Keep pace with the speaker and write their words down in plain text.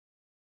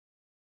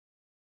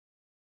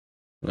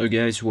Hello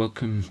guys,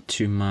 welcome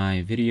to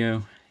my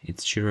video.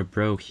 It's Jira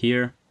Bro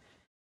here,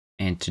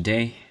 and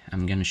today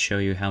I'm gonna show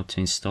you how to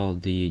install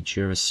the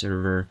Jira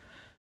server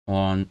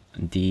on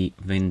the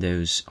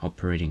Windows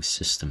operating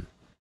system.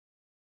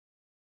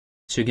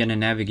 So you're gonna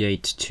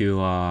navigate to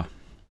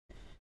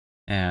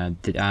the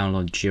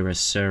download Jira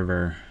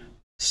server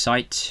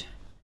site.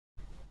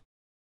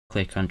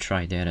 Click on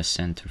Try Data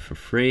Center for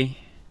free.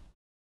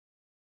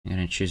 I'm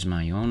gonna choose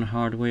my own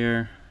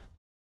hardware.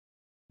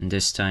 And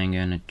this time I'm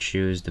gonna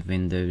choose the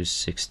Windows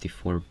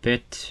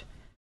 64-bit.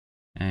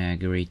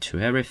 Agree to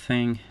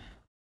everything.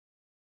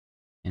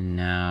 And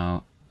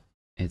now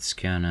it's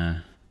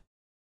gonna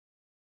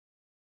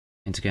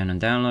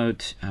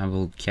download. I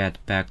will get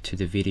back to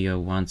the video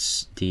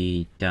once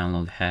the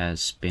download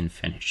has been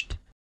finished.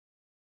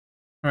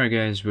 Alright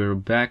guys, we're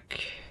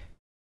back.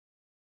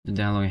 The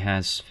download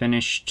has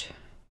finished.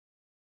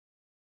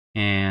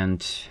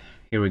 And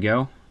here we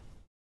go.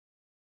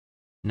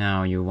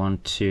 Now you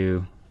want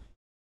to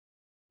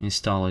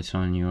install it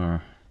on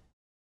your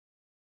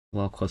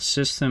local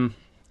system.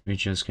 We're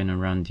just gonna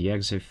run the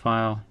exe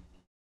file.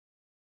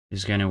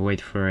 Just gonna wait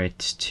for it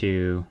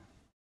to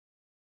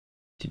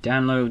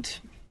download,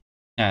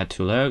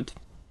 to load.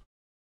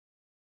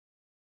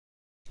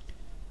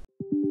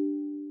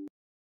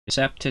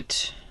 Accept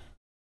it.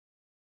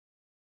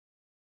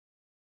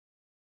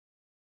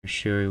 For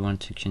sure you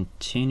want to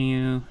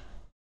continue. It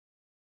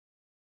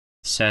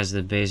says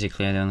that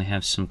basically I only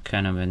have some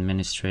kind of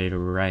administrator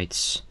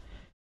rights.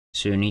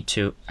 So you need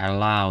to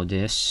allow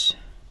this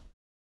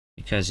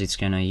because it's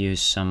gonna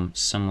use some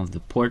of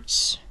the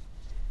ports.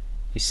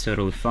 It's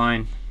totally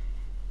fine.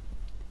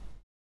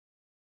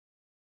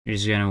 You're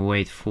just gonna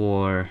wait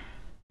for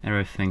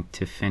everything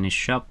to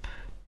finish up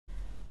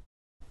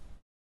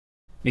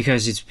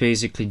because it's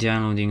basically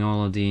downloading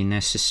all of the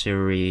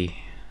necessary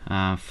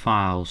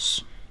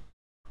files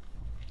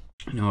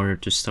in order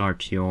to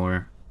start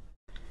your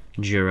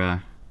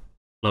Jira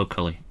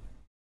locally.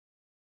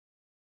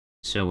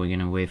 So we're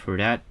gonna wait for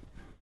that.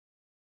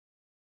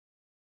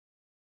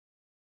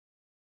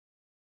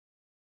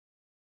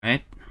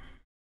 Right.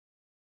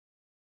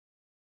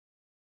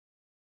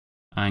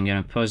 I'm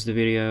gonna pause the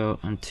video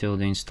until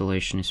the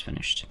installation is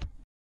finished.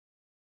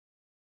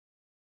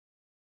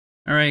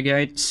 Alright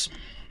guys,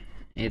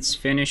 it's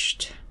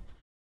finished.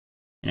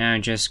 Now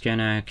I'm just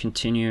gonna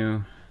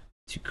continue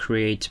to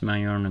create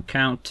my own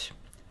account.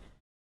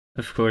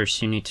 Of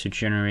course you need to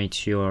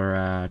generate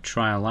your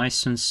trial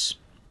license.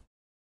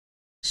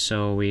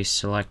 So we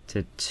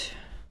selected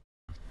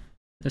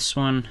this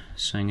one,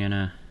 so I'm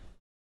gonna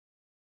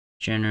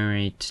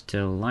generate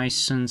the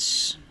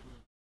license,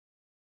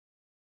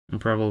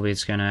 and probably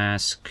it's gonna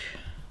ask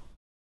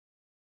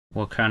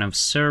what kind of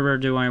server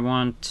do I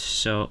want.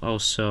 So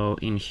also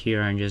in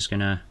here I'm just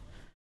gonna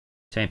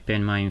type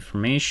in my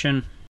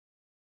information.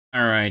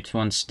 Alright,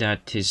 once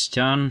that is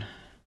done,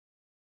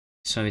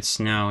 so it's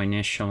now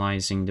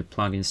initializing the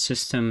plugin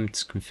system,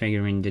 it's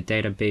configuring the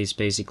database.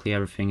 Basically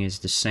everything is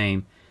the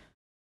same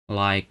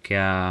like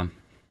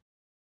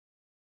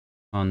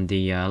on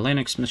the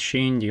Linux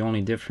machine. The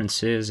only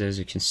difference is, as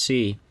you can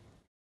see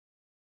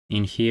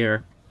in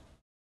here,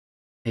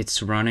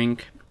 it's running,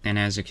 and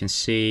as you can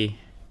see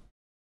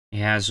it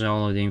has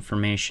all of the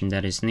information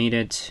that is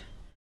needed,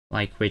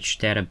 like which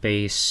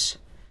database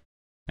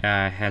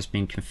has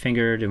been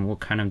configured and what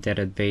kind of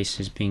database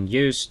is being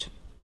used.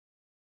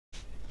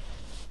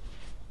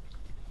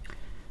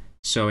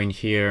 So in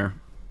here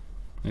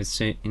it's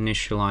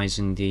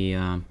initializing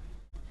the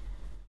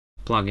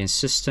plugin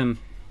system.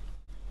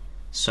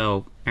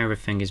 So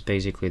everything is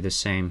basically the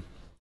same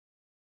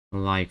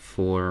like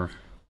for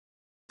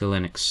the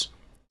Linux.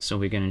 So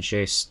we're gonna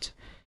just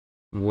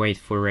wait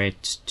for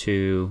it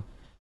to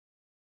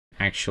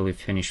actually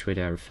finish with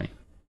everything.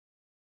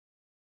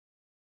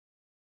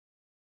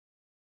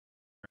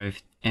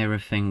 If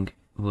everything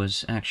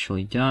was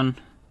actually done,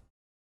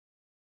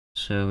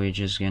 so we're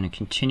just gonna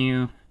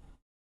continue.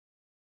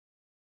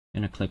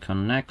 Gonna click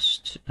on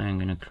next. I'm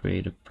gonna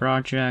create a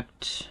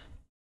project.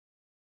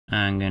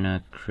 I'm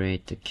gonna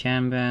create the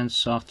Kanban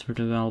software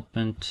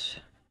development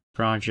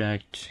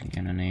project. I'm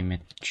gonna name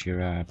it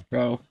Jira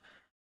Pro.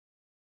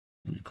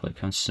 I'm gonna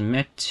click on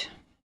submit.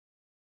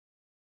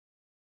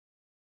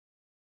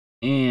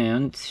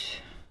 And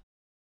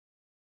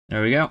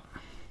there we go.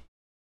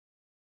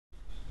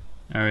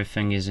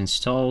 Everything is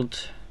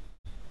installed.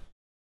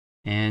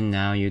 And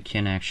now you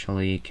can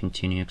actually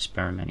continue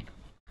experimenting.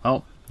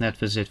 Well, that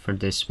was it for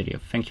this video.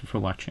 Thank you for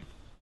watching.